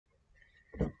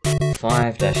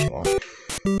5-1.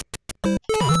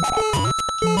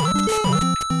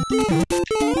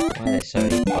 Why are there so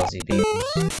many fuzzy vehicles?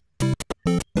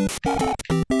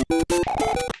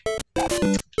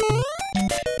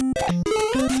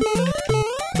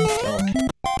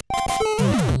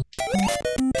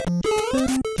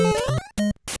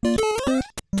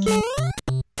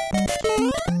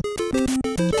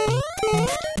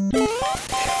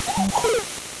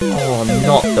 Oh,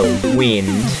 not the wind.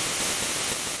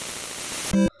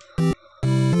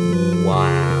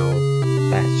 Wow,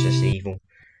 that's just evil.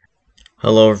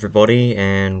 Hello everybody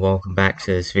and welcome back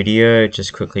to this video.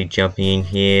 Just quickly jumping in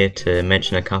here to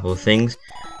mention a couple of things.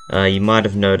 You might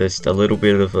have noticed a little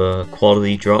bit of a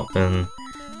quality drop, and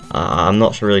I'm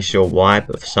not really sure why,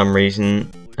 but for some reason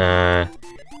the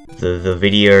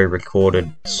video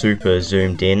recorded super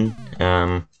zoomed in.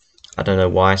 I don't know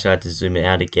why, so I had to zoom it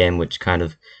out again, which kind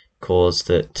of caused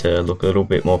it to look a little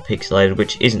bit more pixelated,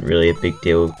 which isn't really a big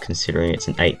deal considering it's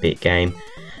an 8-bit game.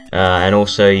 And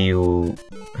also you'll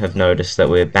have noticed that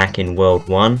we're back in World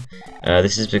 1.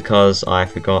 This is because I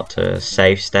forgot to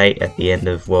save state at the end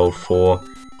of World 4,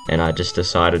 and I just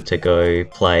decided to go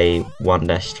play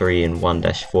 1-3 and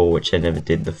 1-4, which I never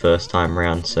did the first time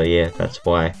round, so yeah, that's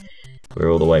why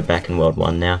we're all the way back in World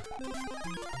 1 now.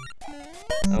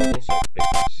 I've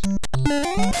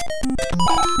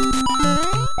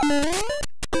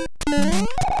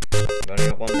only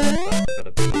got one left, I've got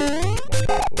to be 1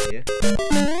 here.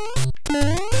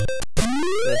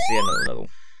 Let's see another level.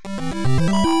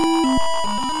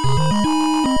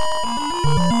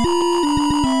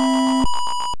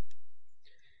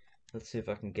 Let's see if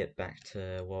I can get back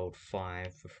to World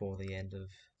 5 before the end of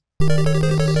this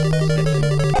session.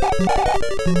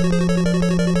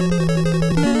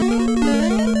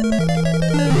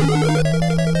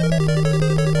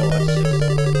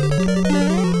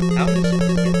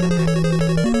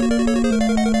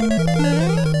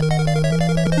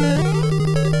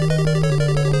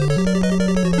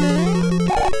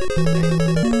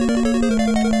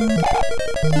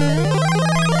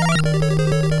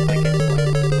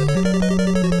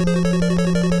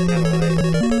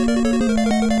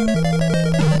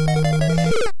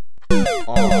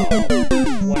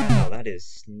 Wow, that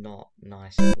is not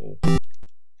nice at all.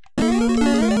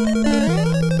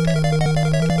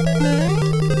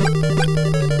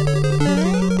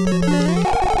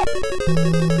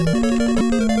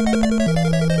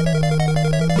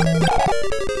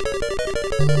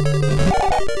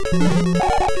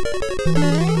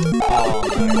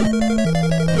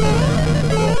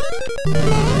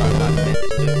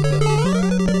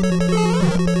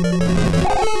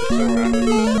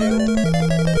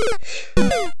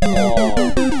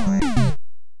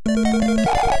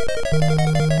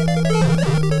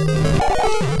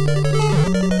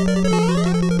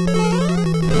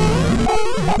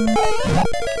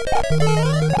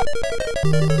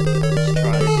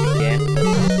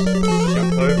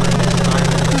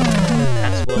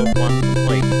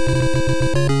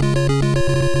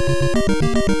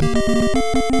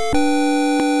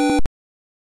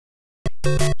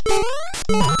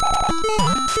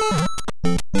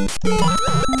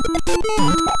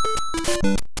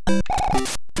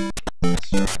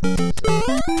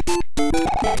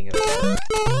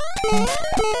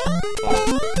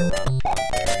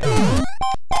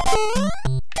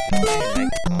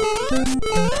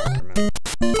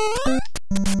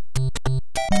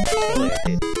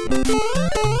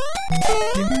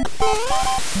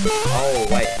 Oh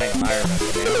wait, hang on, I remember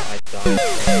now. I died.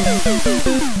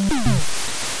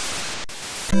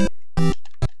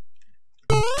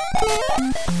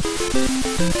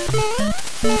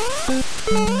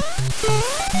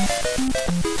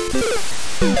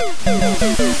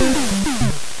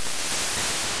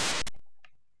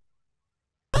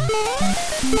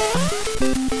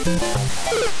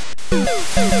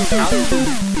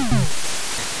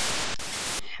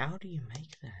 How do you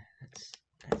make that?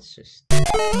 That's just...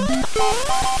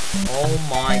 Oh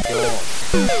my god.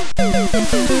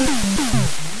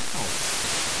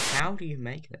 How do you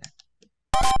make that?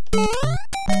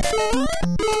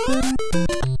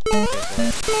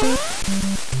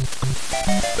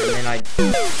 And then I...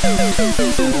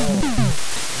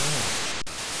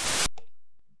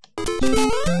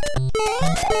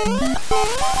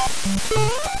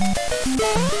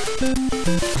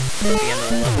 The end of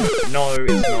the level. No,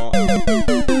 it's not.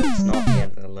 It's not the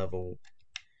end of the level.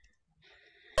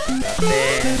 Up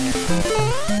there.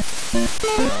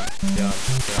 Jump,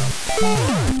 jump,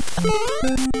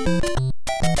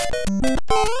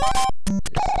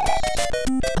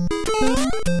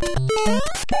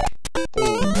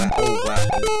 Oh wow, oh wow,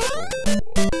 oh.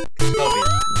 It's gotta be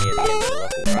near the end of the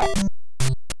level, right?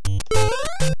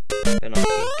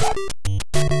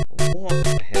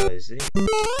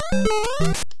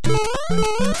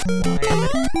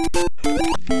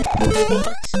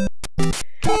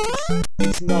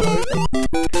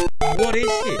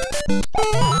 is this?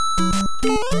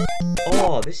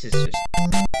 Oh, this is just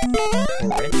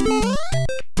horrendous.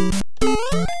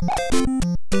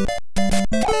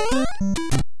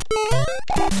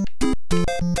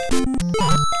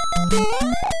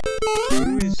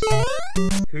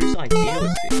 Whose idea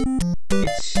was this?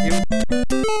 It's still...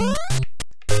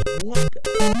 What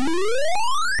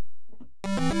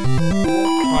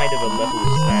kind of a level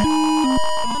is that?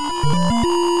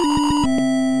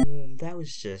 That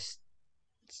was just...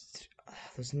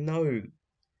 There's no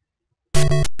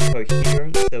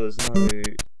coherence, there was no,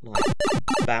 like,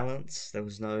 balance, there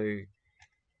was no...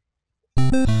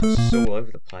 It's all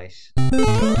over the place.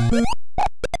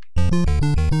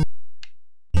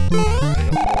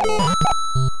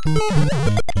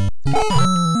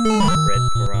 Red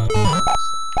piranha marks.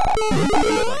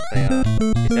 Like they are.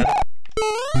 Is that it?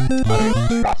 I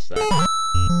don't trust that.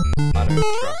 I don't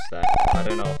trust that. I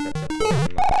don't know if that's a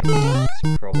poison mushroom.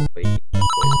 It's probably a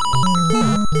poison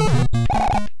mushroom.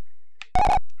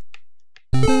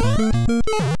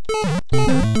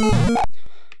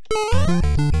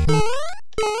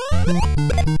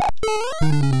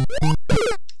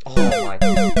 Oh my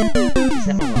god. Is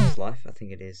that my last life? I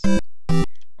think it is.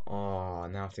 Oh,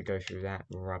 now I have to go through that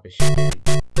rubbish again.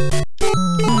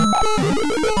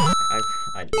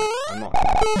 I'm not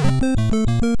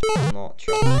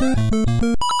trusting that.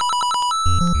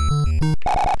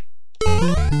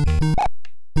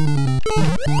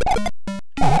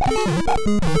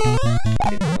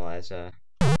 Didn't realise there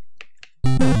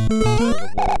was a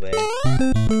wall there.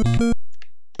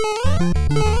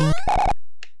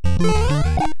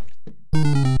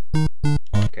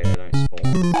 Okay, they don't spawn.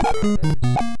 Right then.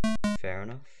 Fair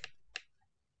enough.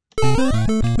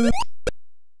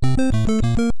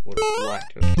 Would have liked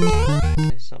to have killed.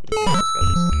 There's something here, there's gotta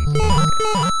be something.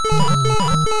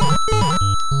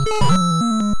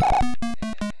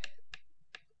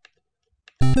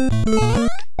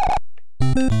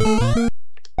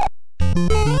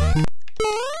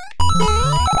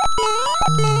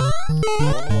 I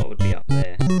wonder what would be up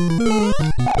there.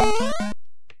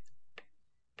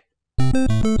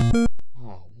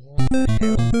 Oh, what the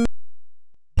hell?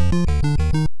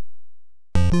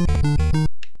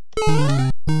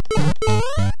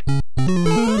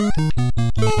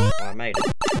 Oh, I made it.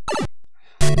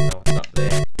 I don't know what's up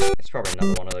there. It's probably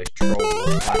another one of those troll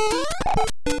wall types.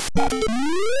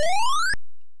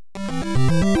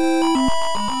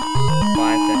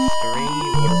 5-3,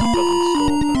 what does it got in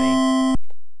store for me?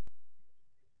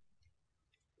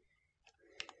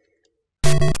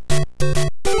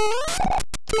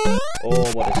 Oh,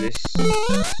 what is this?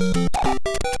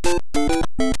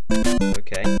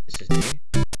 Okay, this is new.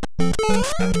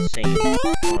 Haven't seen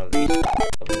one of these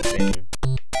levels in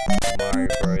Mario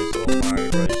Bros. Or Mario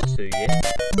Bros. 2 yet.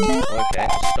 Okay,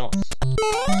 it stops.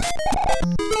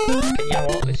 Okay, you know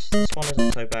what? This one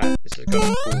isn't so bad. This has got a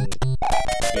cool gimmick.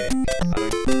 I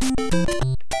don't...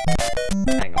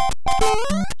 Hang on.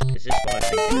 Is this what I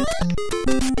think it is?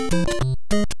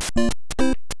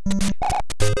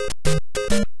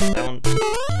 That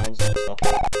one's not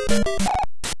stopping.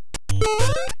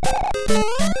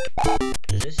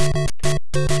 Is this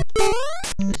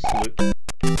loop?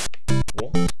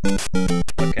 What?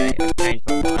 Okay, I've changed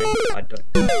my mind. I don't...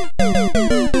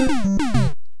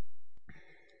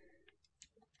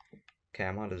 Okay,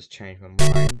 I might have just changed my mind.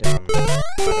 I don't know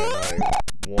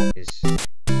what is...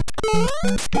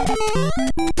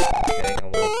 Okay, I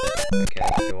was... Okay,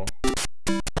 sure.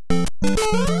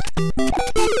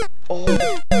 Oh!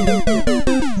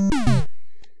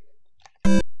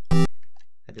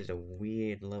 That is a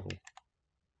weird level.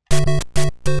 I'm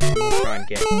gonna try and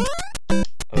get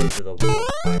over the wall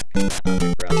pipe in that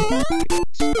underground level.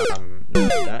 Not do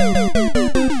that.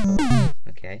 Oh,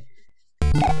 okay.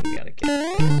 We gotta get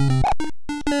there.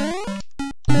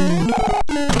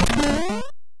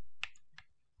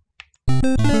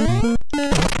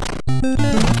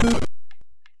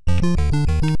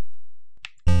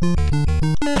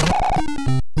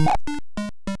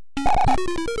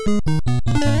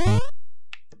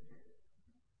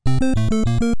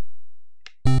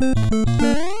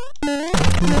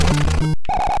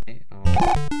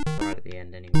 Right at the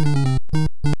end anyway.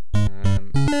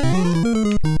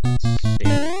 Let's see,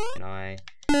 can I...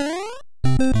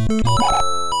 Oh no,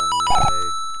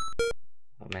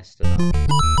 I messed it up.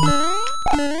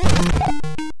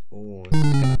 Oh, this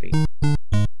is gonna be...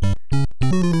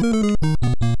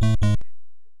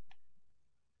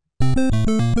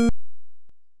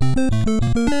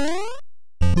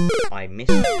 I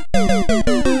missed it.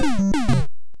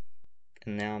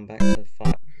 And now I'm back to the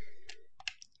fight.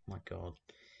 Oh my god.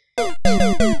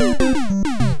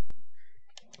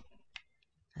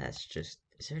 That's just...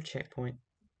 Is there a checkpoint?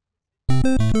 There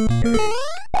it is.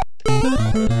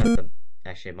 I don't have the...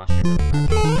 Actually, a mushroom doesn't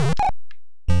matter.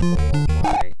 For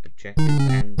my objective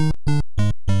and...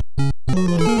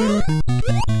 Really?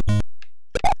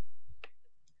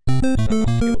 Does that not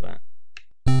kill that?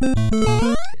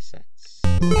 Yes, that's...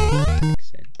 makes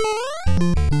sense.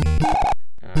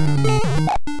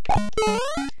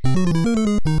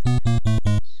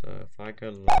 So if I go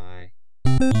lie...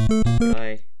 Could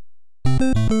I...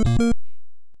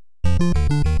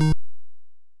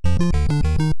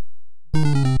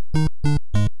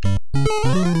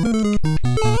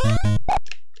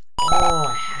 Oh,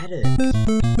 I had it!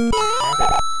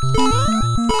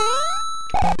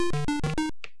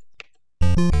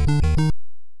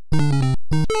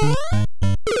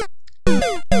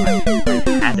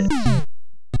 I had it!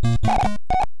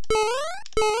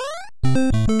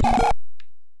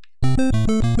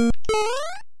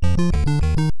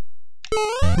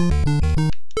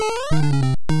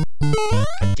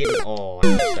 I didn't. Oh, I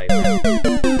have to save that.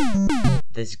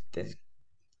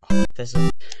 There's a.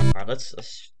 Alright,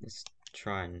 let's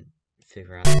try and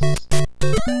figure out this.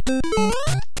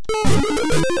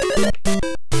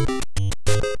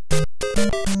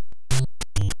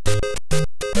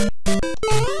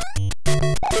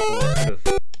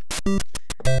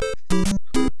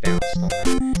 Bounced on that,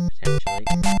 potentially.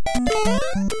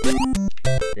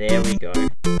 There we go.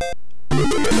 Where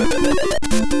will this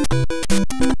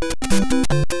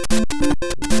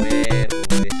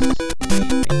lead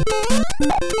me?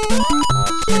 Oh,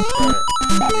 it's just a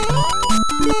little walk.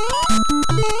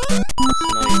 It's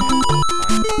not even a walk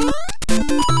time.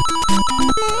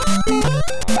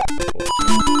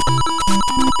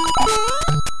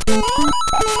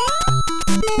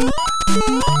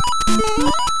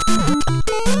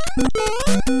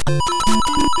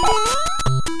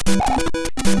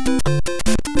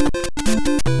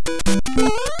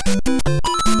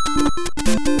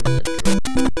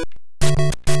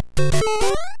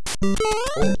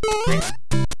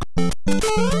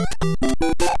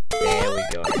 There we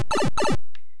go.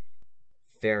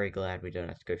 Very glad we don't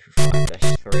have to go through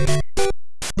 5-3.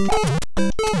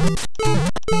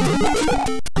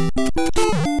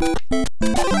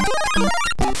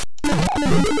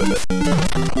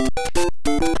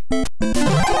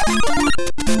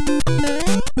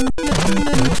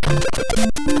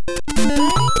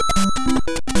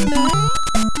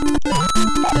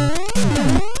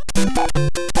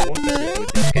 What is it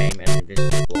with this game and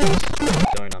invisible blocks?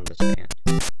 I don't understand.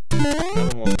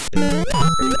 Another one is pretty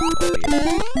obvious.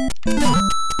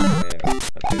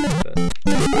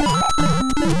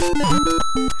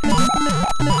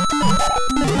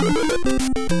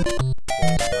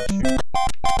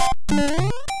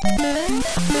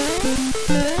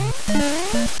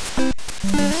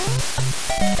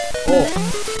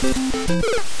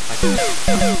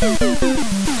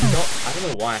 I don't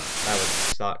know why that would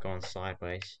start going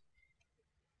sideways.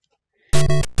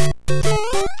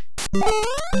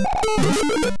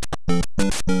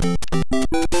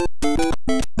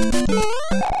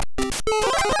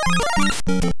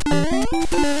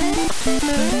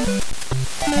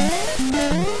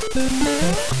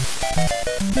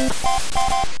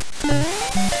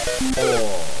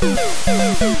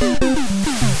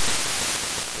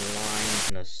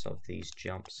 Blindness of these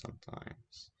jumps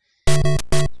sometimes. It's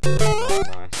really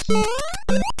not nice.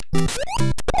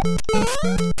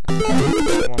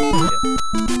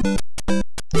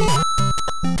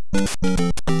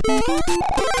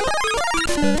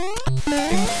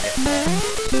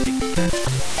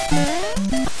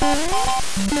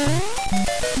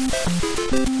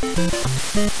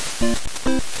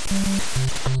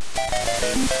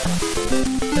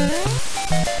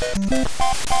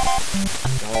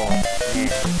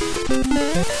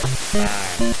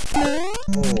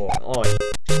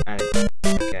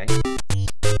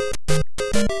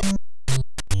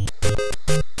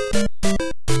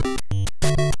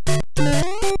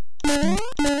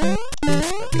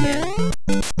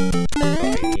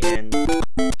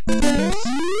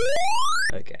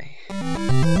 Okay.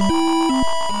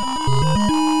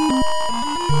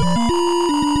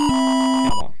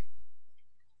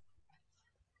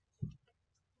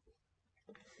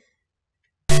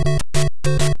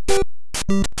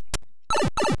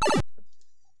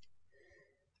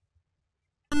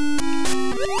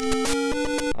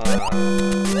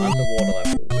 Underwater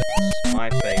level is my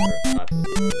favourite type of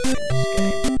levels in this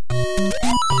game.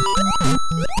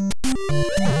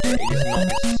 It is not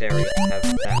necessary to have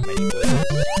that many levels.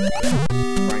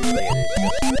 Frankly, it is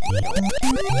just not. Let's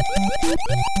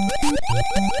get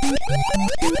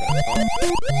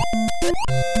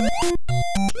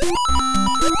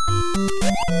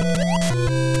that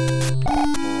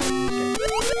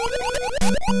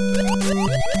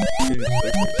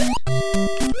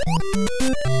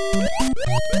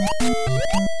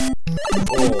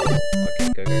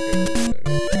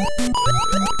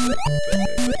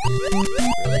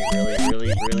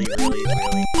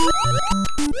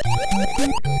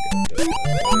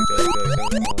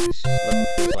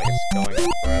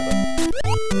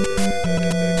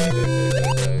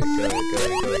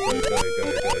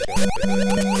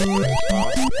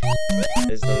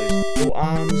There's those. Your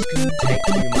arms can take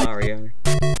you, Mario.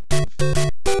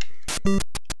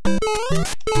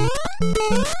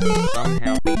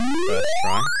 Somehow beat the first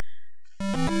try.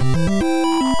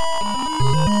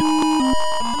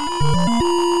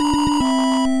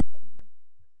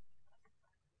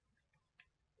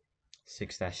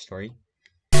 (6-3).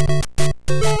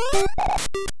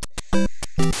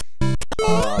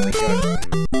 Oh, we go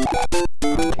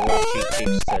from water cheap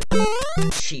cheeps to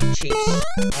cheap cheeps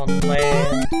on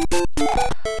land.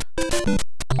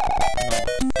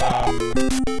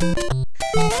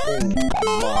 Not fun. Oh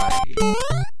my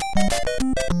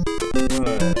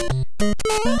word.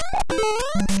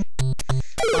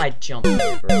 I jumped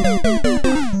over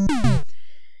it.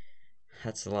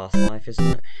 That's the last life, isn't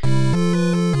it?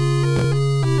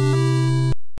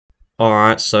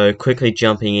 Alright, so quickly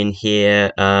jumping in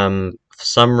here, for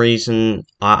some reason,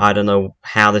 I don't know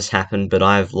how this happened, but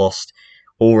I've lost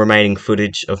all remaining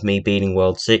footage of me beating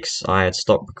World 6. I had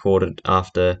stopped recorded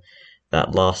after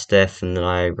that last death, and then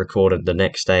I recorded the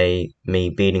next day me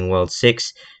beating World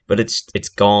 6, but it's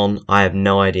gone. I have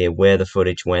no idea where the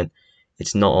footage went.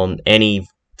 It's not on any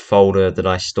folder that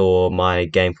I store my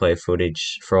gameplay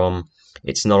footage from.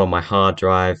 It's not on my hard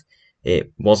drive.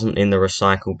 It wasn't in the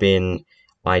recycle bin.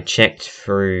 I checked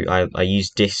through, I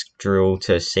used disk drill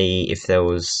to see if there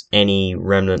was any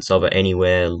remnants of it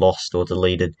anywhere lost or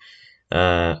deleted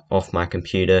off my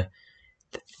computer.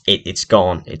 It's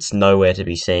gone. It's nowhere to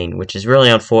be seen, which is really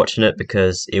unfortunate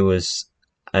because it was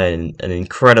an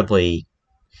incredibly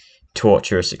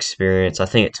torturous experience. I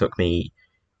think it took me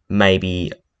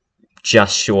maybe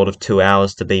just short of 2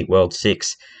 hours to beat World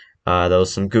 6. There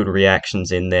was some good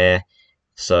reactions in there.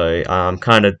 So I'm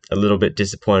kind of a little bit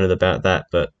disappointed about that,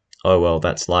 but oh well,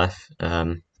 that's life.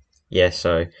 Yeah,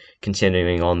 so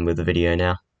continuing on with the video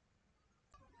now.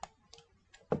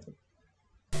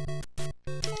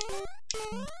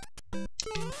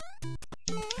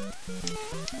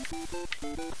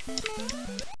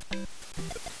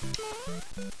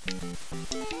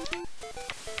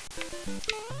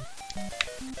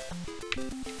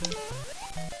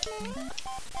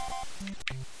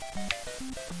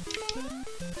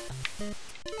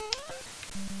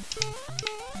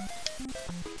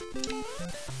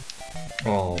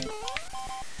 Oh,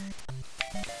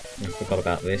 I forgot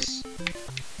about this.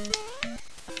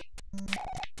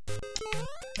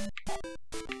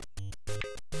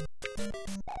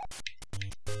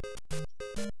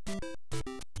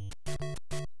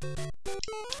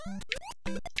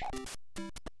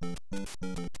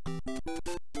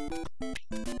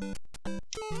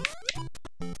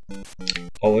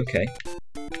 Oh, okay.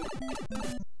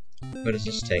 Where does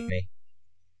this take me?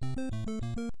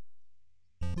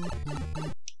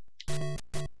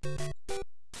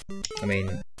 I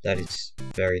mean, that is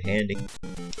very handy.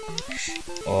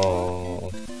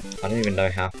 Oh, I don't even know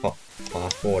how far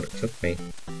forward it took me.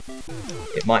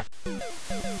 It might.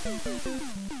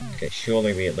 Okay,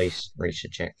 surely we at least reached a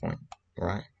checkpoint,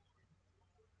 right?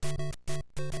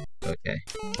 Okay.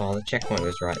 Oh, the checkpoint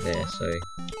was right there, so...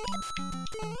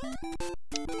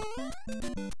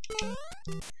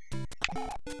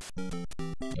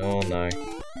 Oh no.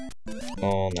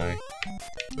 Oh no.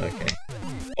 Okay.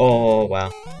 Oh,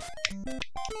 wow.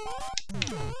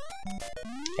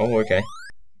 Oh, okay.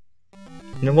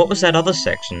 Now, what was that other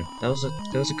section? That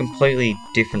was a completely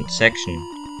different section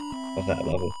of that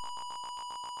level.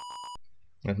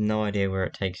 I have no idea where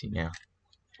it takes you now.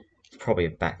 It's probably a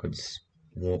backwards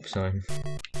warp zone.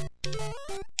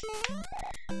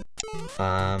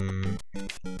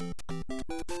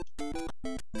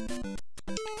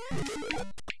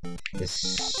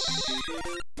 This...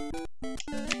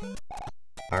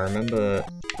 I remember...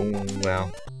 Oh,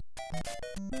 wow.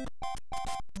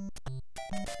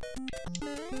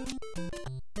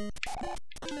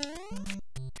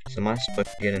 So am I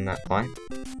supposed to get in that pipe?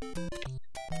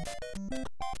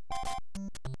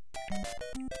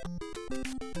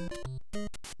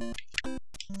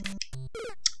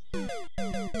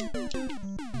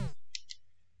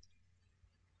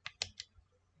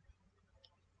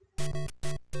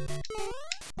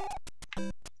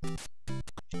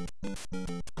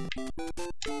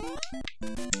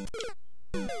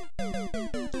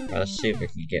 Let's see if we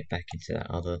can get back into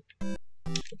that other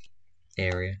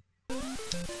area.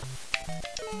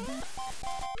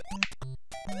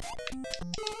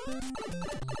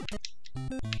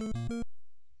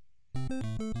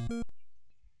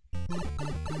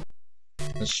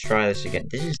 Let's try this again.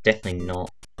 This is definitely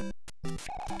not...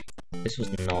 This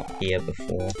was not here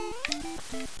before.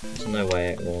 There's no way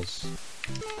it was.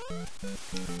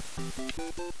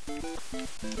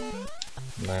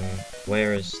 And then,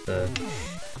 where is the...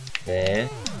 there?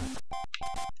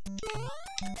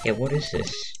 Yeah, what is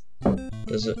this?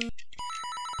 Does it...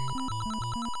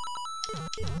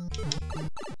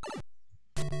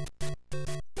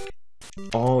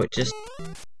 oh, it just...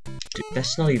 dude,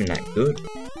 that's not even that good.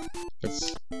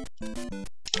 That's...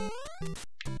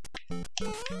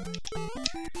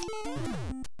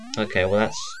 okay, well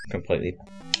that's completely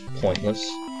pointless.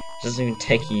 It doesn't even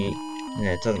take you...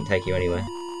 yeah, it doesn't take you anywhere.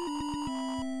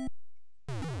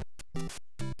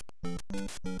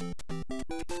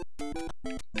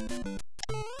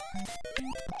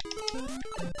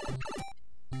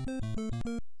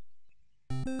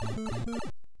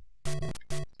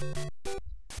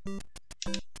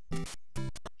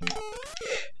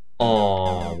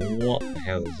 Oh, what the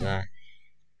hell is that?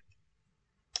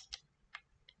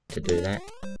 To do that,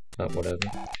 but whatever.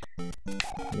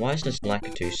 Why is this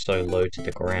Lakitu so low to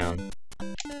the ground?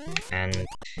 And...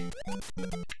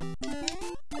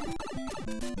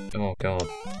 oh god.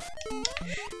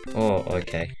 Oh,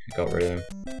 okay, I got rid of him.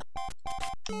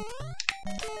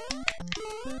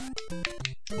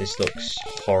 This looks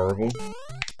horrible.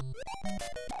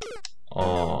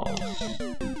 Oh.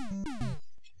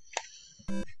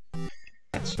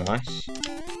 That's nice.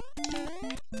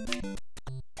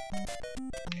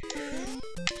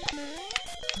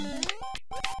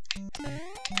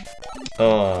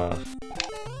 Oh.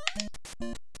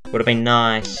 Would have been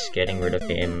nice getting rid of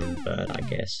him, but I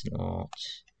guess not.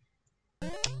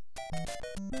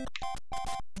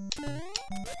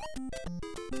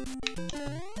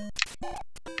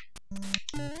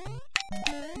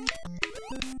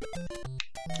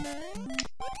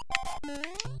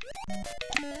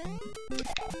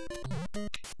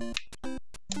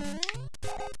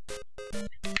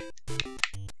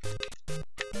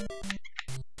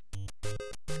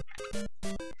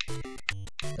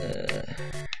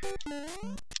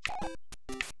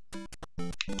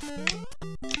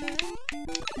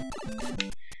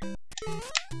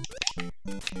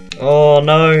 Oh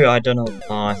no, I don't know.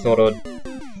 Oh, I thought it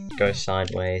would go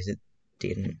sideways. It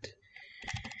didn't.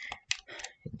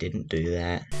 It didn't do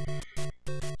that.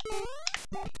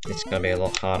 It's gonna be a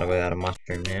lot harder without a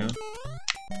mushroom now.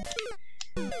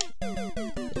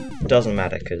 It doesn't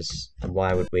matter, because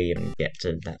why would we even get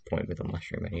to that point with a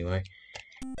mushroom anyway?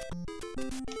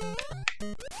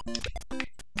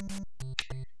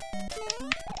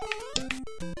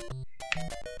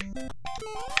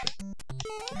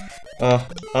 Oh,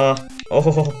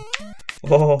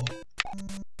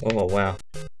 wow.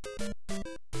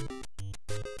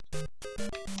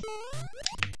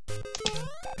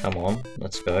 Come on,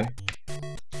 let's go.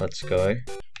 Let's go.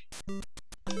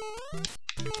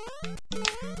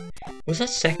 Was that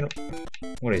second?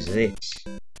 What is this?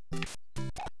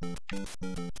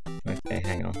 Okay,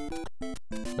 hang on.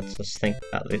 Let's think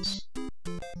about this.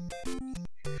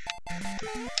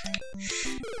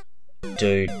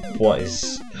 Dude, what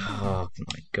is... oh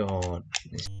my god.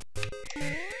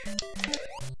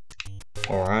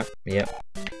 Alright, yep.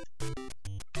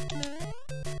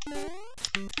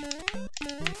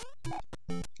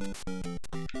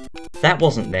 That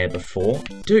wasn't there before.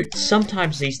 Dude,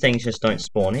 sometimes these things just don't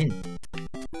spawn in.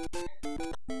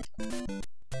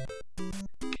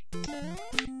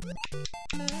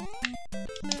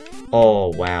 Oh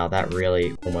wow, that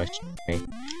really almost took me.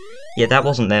 Yeah, that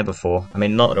wasn't there before. I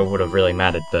mean, not that it would have really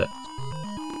mattered, but...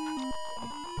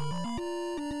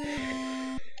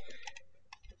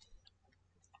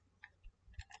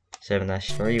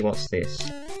 7-3, what's this?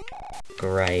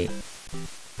 Great.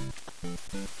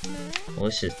 Well,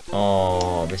 this is...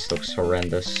 oh, this looks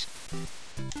horrendous.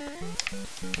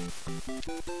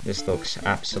 This looks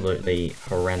absolutely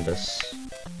horrendous.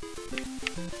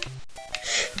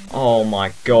 Oh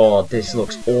my god, this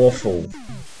looks awful.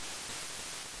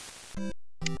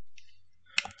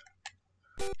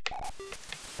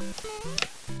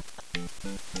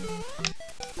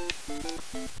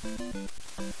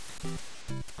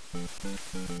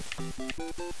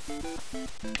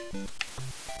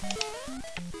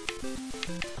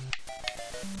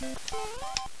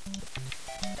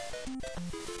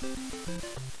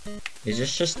 Is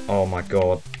this just... oh my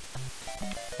god.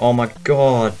 Oh my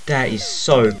god, that is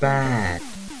so bad.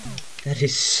 That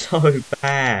is so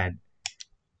bad.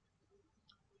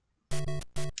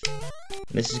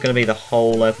 This is going to be the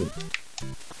whole level.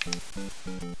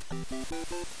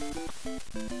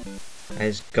 That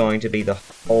is going to be the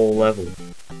whole level.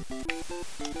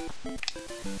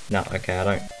 No, okay, I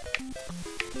don't...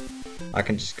 I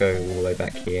can just go all the way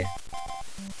back here.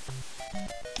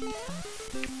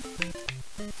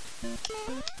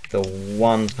 the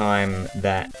one time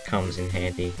that comes in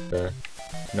handy, the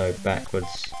no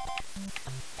backwards.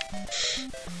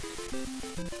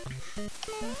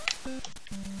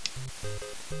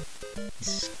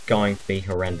 This is going to be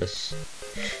horrendous.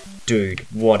 Dude,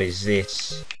 what is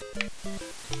this?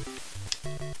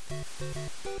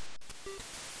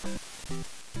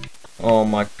 Oh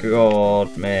my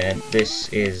god, man, this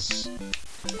is...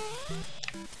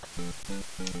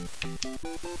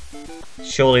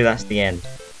 Surely that's the end.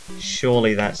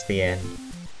 Surely that's the end.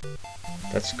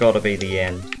 That's gotta be the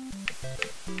end.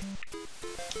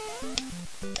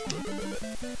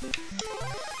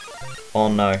 Oh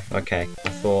no, okay, I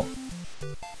thought...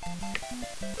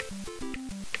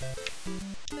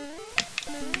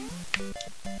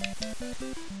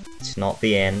 It's not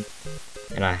the end,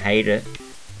 and I hate it.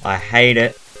 I hate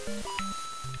it.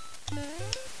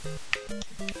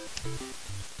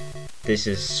 This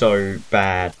is so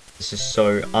bad. This is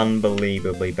so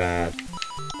unbelievably bad.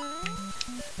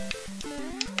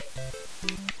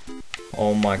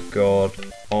 Oh my god.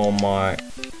 Oh my...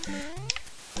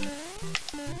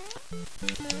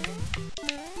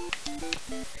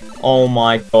 Oh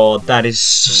my god, that is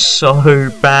so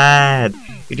bad.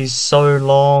 It is so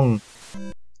long.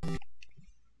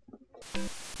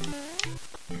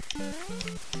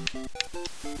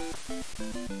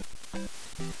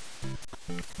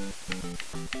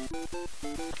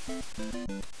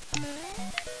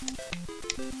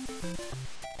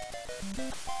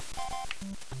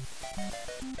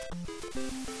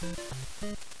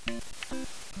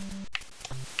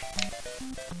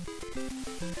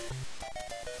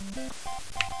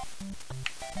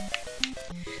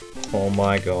 Oh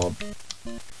my god.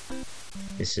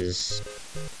 This is...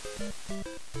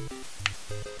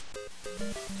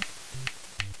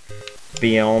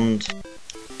 beyond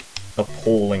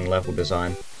appalling level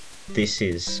design. This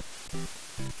is...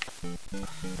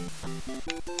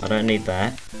 I don't need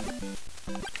that.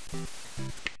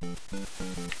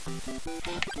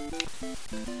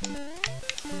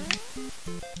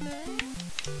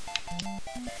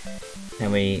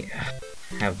 Then we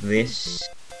have this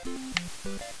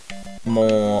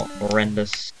more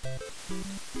horrendous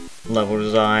level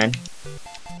design.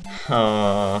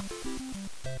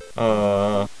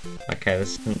 Okay,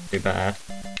 this isn't too bad.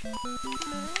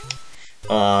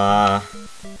 Oh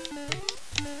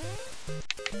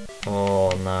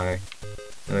no.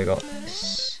 Then we got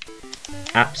this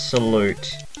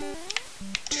absolute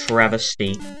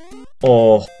travesty.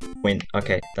 Oh, win.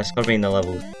 Okay, that's gotta be in the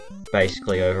level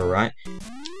basically over, right?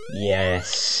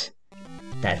 Yes.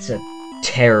 That's a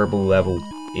terrible level.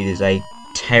 It is a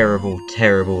terrible,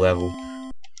 terrible level.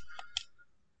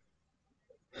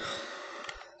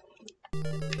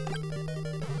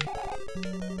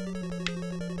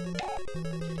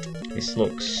 This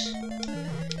looks...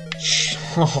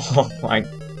 Oh my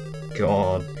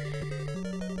god.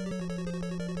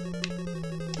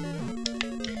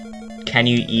 Can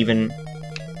you even...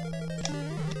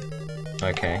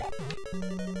 Okay.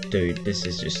 Dude, this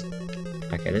is just...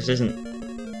 Okay, this isn't...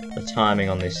 The timing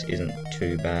on this isn't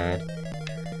too bad.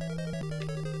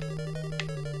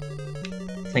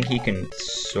 I think you can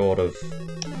sort of...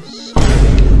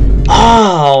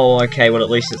 Oh, okay, well at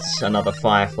least it's another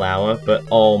fire flower, but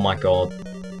oh my god.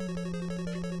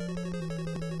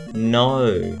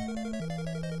 No.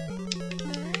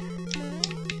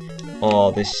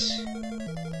 Oh, this...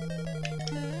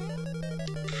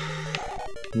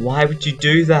 Why would you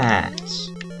do that?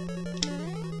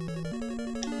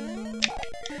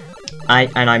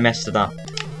 I messed it up.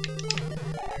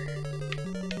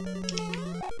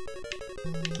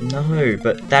 No,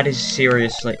 but that is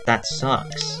seriously... That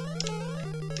sucks.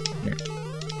 No.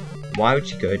 Why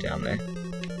would you go down there?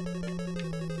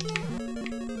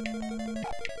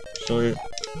 Surely...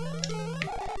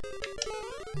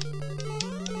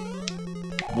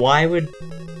 Why would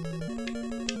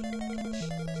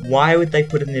they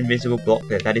put an invisible block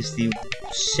there? That is the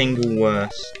single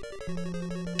worst.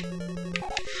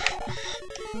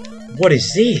 What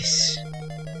is this?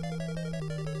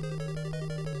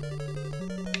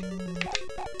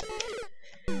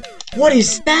 What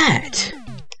is that?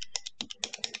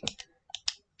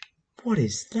 What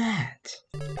is that?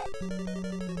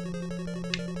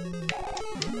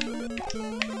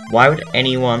 Why would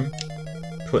anyone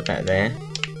put that there?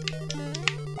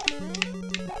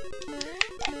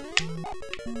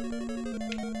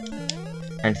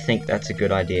 And think that's a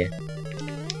good idea.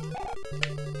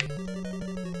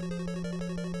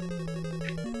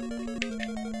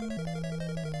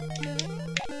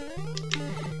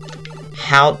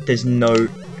 How? There's no...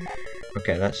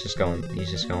 Okay, that's just going... He's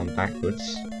just going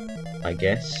backwards. I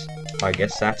guess. I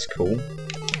guess that's cool.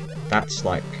 That's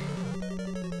like...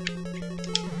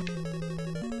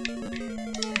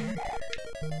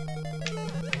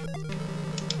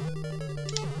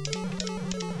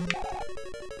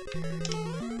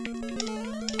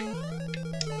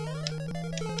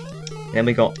 Then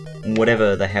we got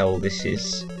whatever the hell this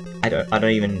is. I don't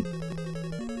even...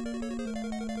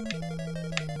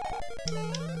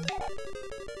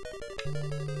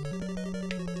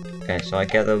 Okay, so I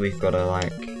gather we've got to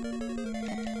like...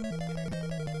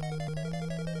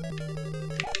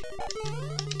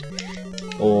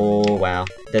 Oh wow,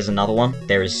 there's another one.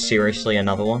 There is seriously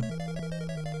another one.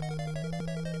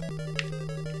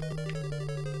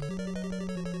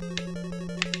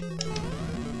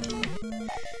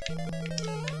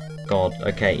 God,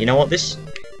 okay, you know what, this...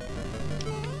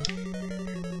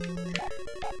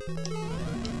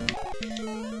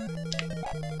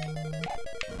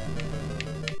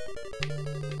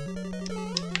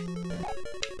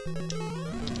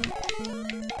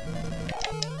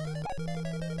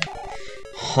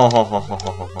 Ha ha ha ha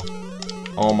ha ha ha.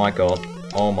 Oh my god,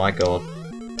 oh my god,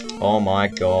 oh my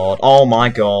god, oh my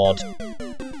god.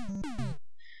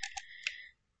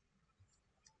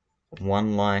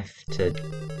 One life to...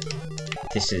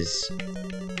 This is...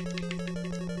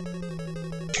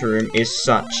 Room is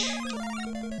such...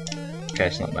 Okay,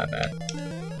 it's not that bad.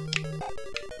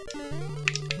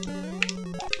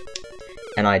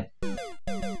 And I...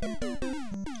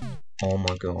 Oh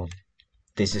my god.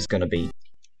 This is gonna be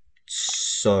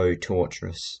so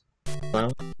torturous.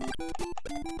 Well...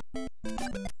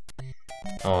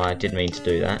 Oh, I didn't mean to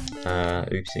do that.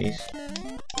 Oopsies.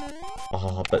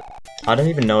 Oh, but I don't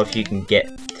even know if you can get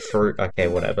through... Okay,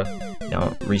 whatever.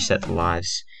 No, reset the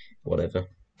lives. Whatever.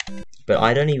 But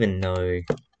I don't even know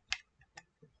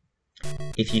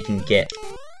if you can get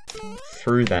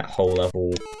through that whole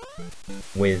level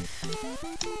with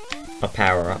a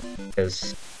power-up,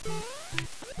 because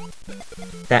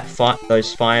that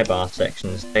those fire bar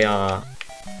sections, they are...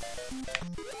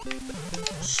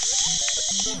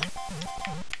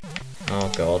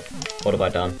 Oh god, what have I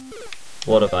done?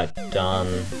 What have I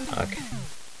done? Okay.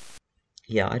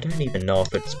 Yeah, I don't even know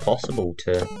if it's possible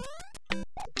to...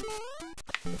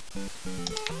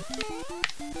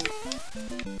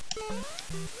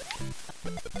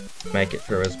 make it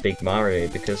through as Big Mario,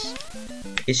 because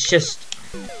it's just...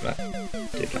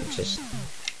 Dude, I'm just...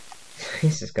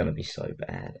 This is gonna be so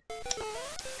bad.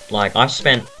 Like, I've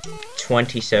spent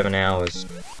 27 hours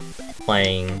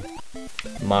playing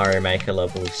Mario Maker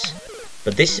levels,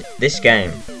 but this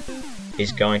game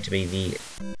is going to be the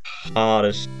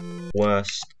hardest,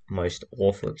 worst, most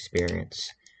awful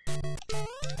experience.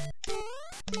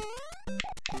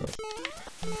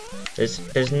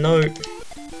 There's no...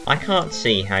 I can't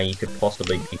see how you could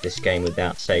possibly beat this game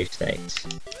without save states.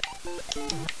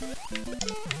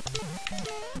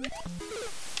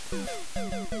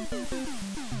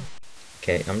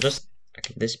 Okay, I'm just...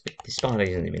 Okay, this part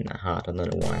isn't even that hard, I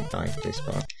don't know why I'm dying to this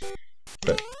part.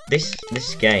 But this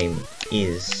game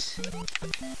is...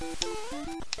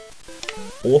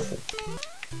 awful.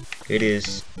 It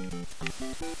is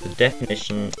the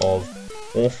definition of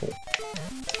awful.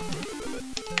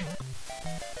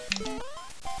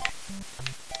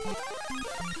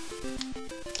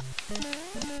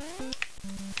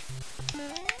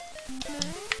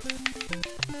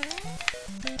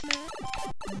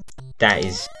 That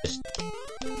is just...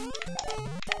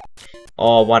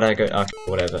 Oh, why did I go... Okay,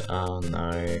 whatever. Oh,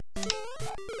 no.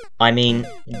 I mean,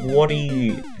 what do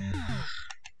you...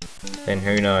 Then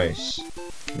who knows?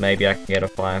 Maybe I can get a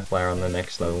fire flower on the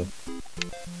next level.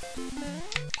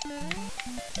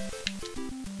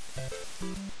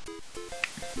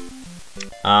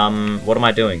 What am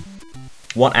I doing?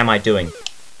 What am I doing?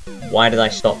 Why did I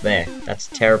stop there? That's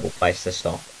a terrible place to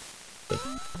stop.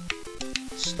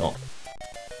 Stop.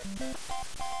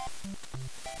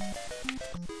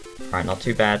 Alright, not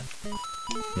too bad.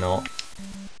 Not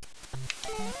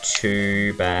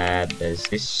too bad. There's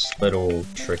this little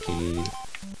tricky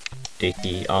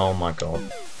dicky. Oh my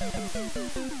god.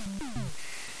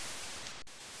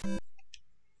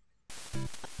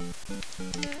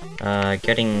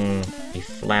 Getting the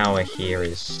flower here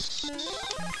is...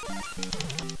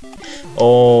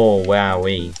 Oh,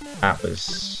 wowee. That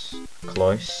was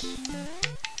close.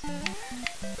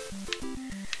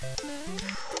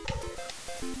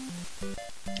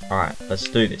 Alright, let's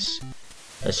do this.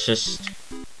 Let's just...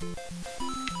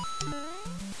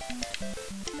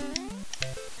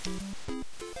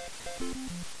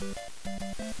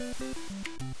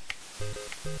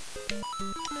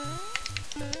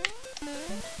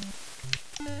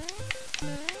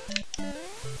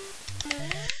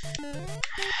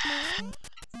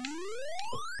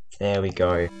 There we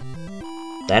go.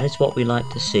 That is what we like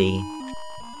to see.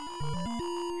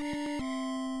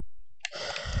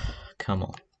 Come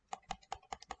on.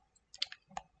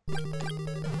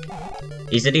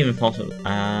 Is it even possible?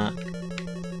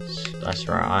 That's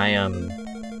right.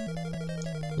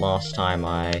 Last time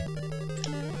I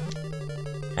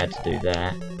had to do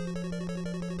that.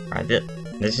 Right,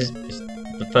 this is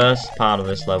the first part of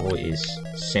this level is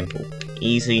simple,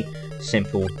 easy,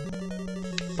 simple,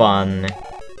 fun,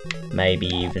 maybe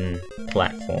even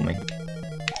platforming.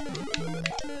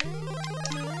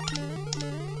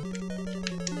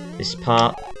 This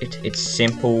part, it's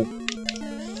simple,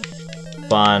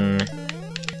 fun,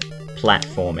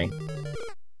 platforming.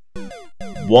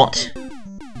 What?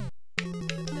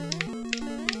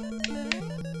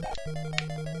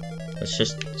 It's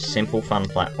just simple, fun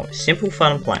platforming. Simple,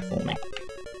 fun platforming.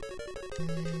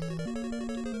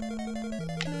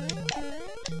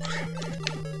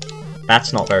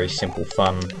 That's not very simple,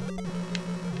 fun,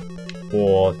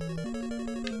 or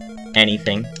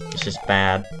anything. It's just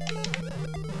bad.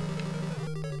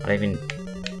 I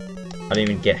don't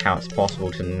even get how it's possible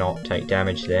to not take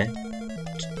damage there,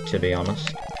 to be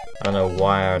honest. I don't know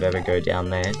why I'd ever go down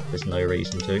there. There's no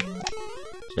reason to.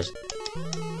 Just...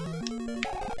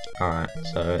 Alright,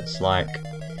 so it's like...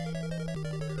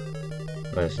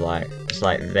 It's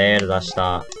like there did I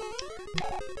start.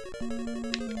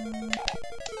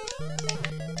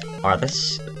 Alright,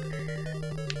 this...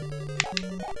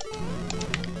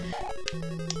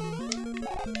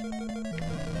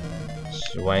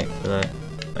 Just wait for the...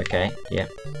 Okay, yeah.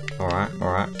 Alright,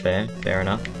 fair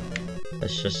enough.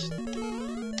 Let's just...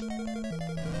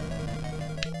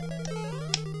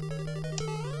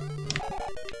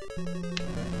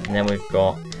 And then we've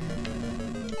got...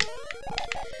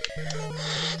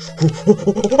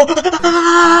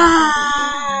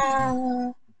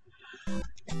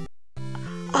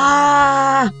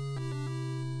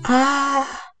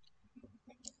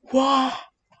 What?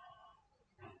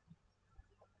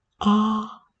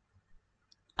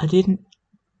 I didn't...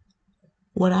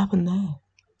 What happened there?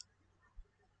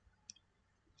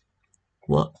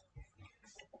 What?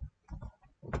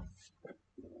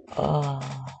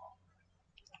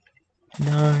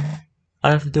 No.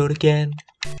 I have to do it again.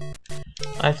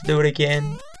 I have to do it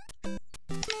again.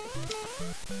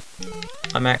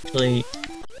 I'm actually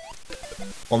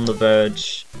on the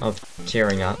verge of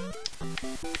tearing up.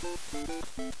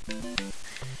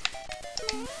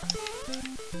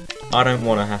 I don't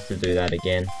want to have to do that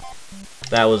again.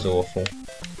 That was awful.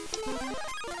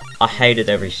 I hated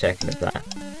every second of that.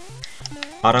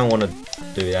 I don't want to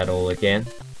do that all again.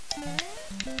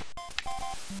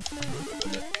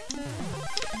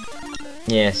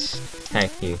 Yes,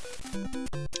 thank you.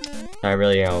 That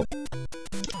really helped.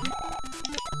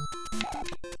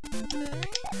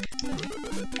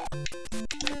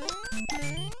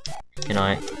 And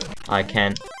I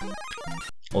can...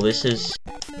 Well, this is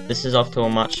off to a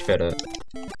much better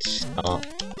start.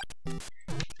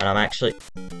 And I'm actually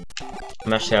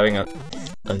having a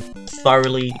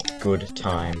thoroughly good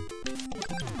time.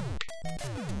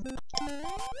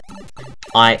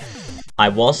 I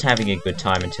was having a good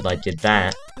time until I did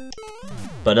that,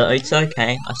 but it's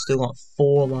okay. I still got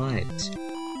 4 lives.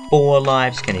 4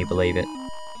 lives, can you believe it?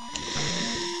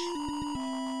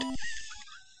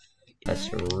 That's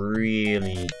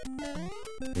really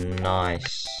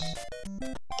nice.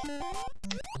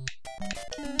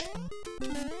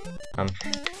 I'm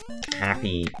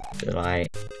happy that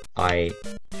I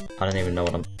don't even know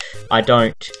what I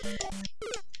don't.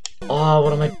 Oh,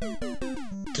 what am I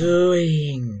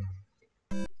doing?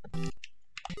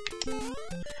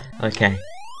 Okay,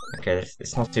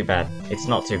 it's not too bad. It's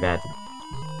not too bad.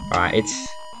 Alright, it's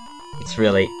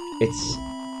really, it's...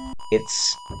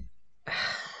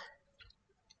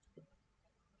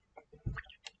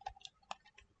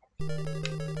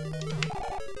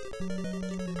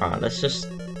 Alright, let's just...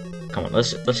 Come on,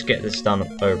 let's get this done,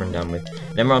 over and done with.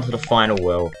 Then we're on to the final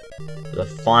world. The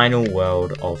final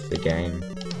world of the game.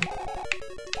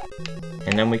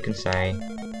 And then we can say,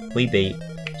 we beat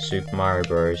Super Mario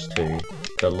Bros. 2,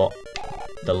 the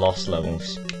lost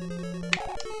levels.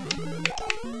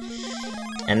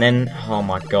 And then, oh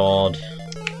my god,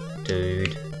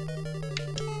 dude.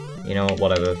 You know what,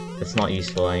 whatever, it's not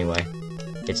useful anyway.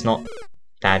 It's not,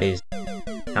 that is,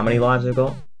 how many lives I've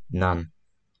got? None.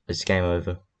 It's game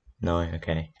over. No,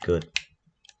 okay, good.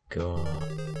 God.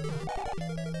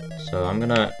 So I'm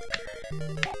gonna...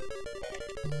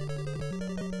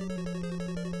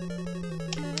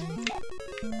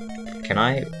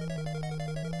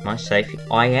 Am I safe here?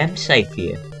 I am safe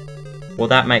here. Well,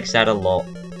 that makes that a lot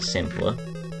simpler.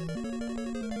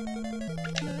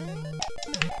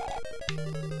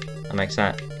 That makes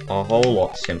that a whole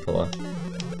lot simpler.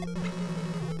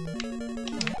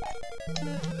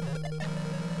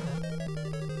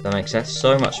 That makes that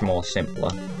so much more simpler.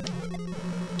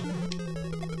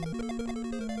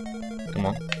 Come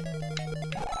on.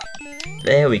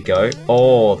 There we go.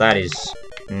 Oh, that is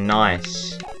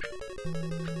nice.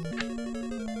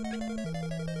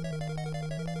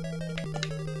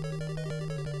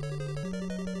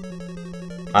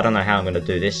 I don't know how I'm gonna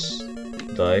do this,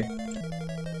 though.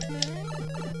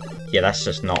 Yeah, that's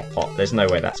just not there's no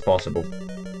way that's possible.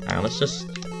 Hang on, let's just...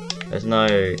 There's no...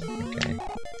 Okay.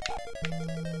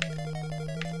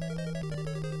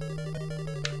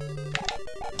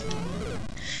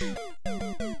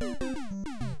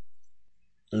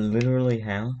 Literally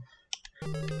how?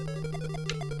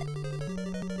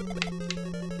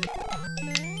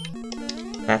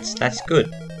 That's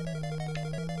good.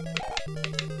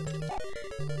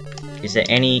 Is there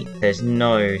any... There's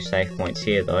no save points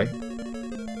here, though.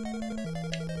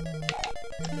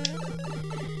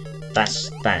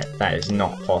 That is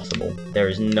not possible. There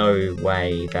is no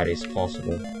way that is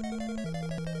possible.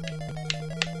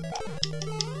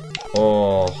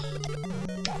 Oh.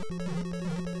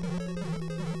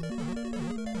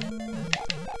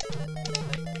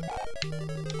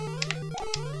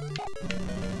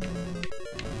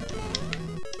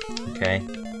 Okay.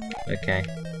 Okay.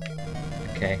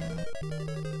 Okay.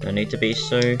 No need to be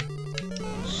so...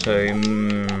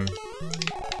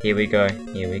 Here we go.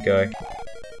 Here we go.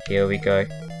 Here we go.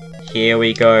 Here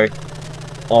we go.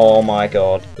 Oh my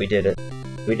god. We did it.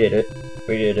 We did it.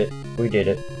 We did it. We did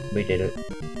it. We did it.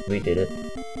 We did it.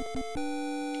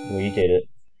 We did it.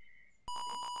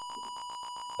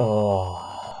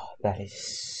 Oh, that is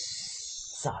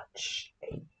such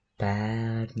a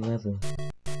bad level.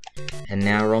 And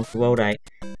now we're on to World 8.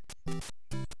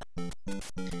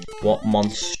 What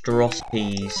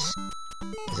monstrosities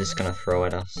is this gonna throw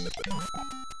at us?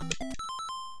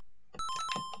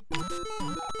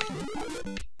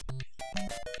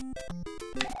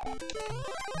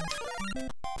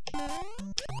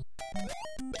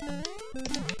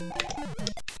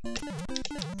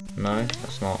 No,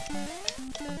 that's not.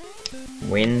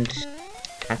 Wind.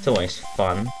 That's always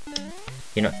fun.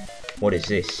 You know, what is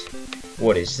this?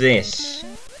 What is this?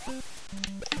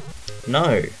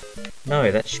 No.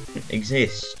 No, that shouldn't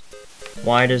exist.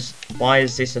 Why is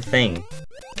this a thing?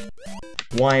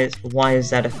 Why is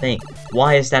that a thing?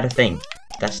 Why is that a thing?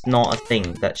 That's not a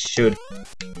thing that should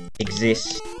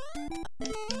exist.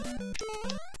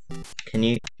 Can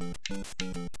you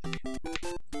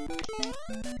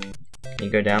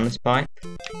go down this pipe?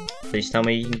 Please tell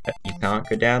me you can't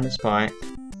go down this pipe.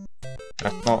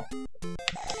 That's not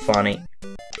funny.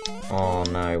 Oh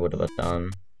no, what have I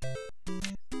done?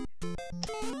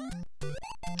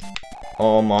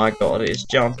 Oh my god, it's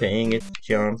jumping, it's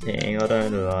jumping. I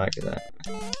don't like that.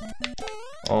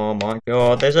 Oh my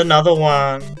god, there's another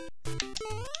one.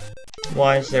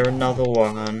 Why is there another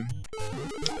one?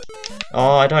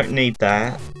 Oh, I don't need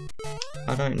that.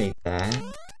 I don't need that.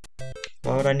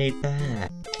 Why would I need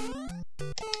that?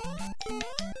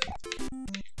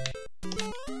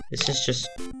 This is just...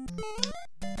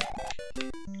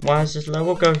 Why does this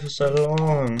level go for so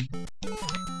long?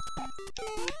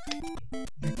 I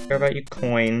don't care about your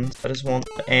coins. I just want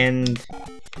the end.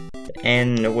 The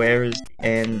end. Where is the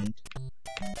end?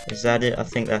 Is that it? I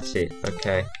think that's it.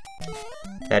 Okay.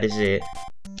 That is it.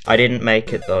 I didn't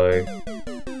make it though.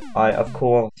 Of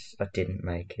course I didn't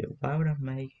make it. Why would I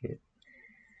make it?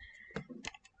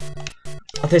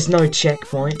 Oh, there's no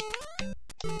checkpoint.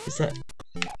 Is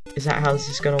that how this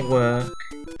is gonna work?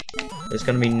 There's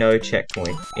gonna be no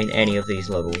checkpoint in any of these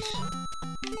levels.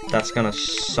 That's gonna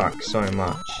suck so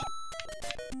much.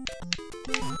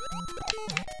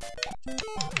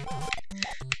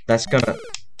 That's gonna...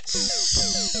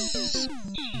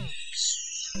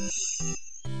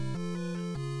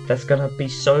 That's gonna be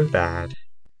so bad.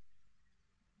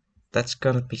 That's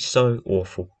gonna be so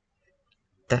awful.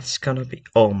 That's gonna be...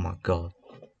 Oh my god.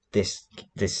 This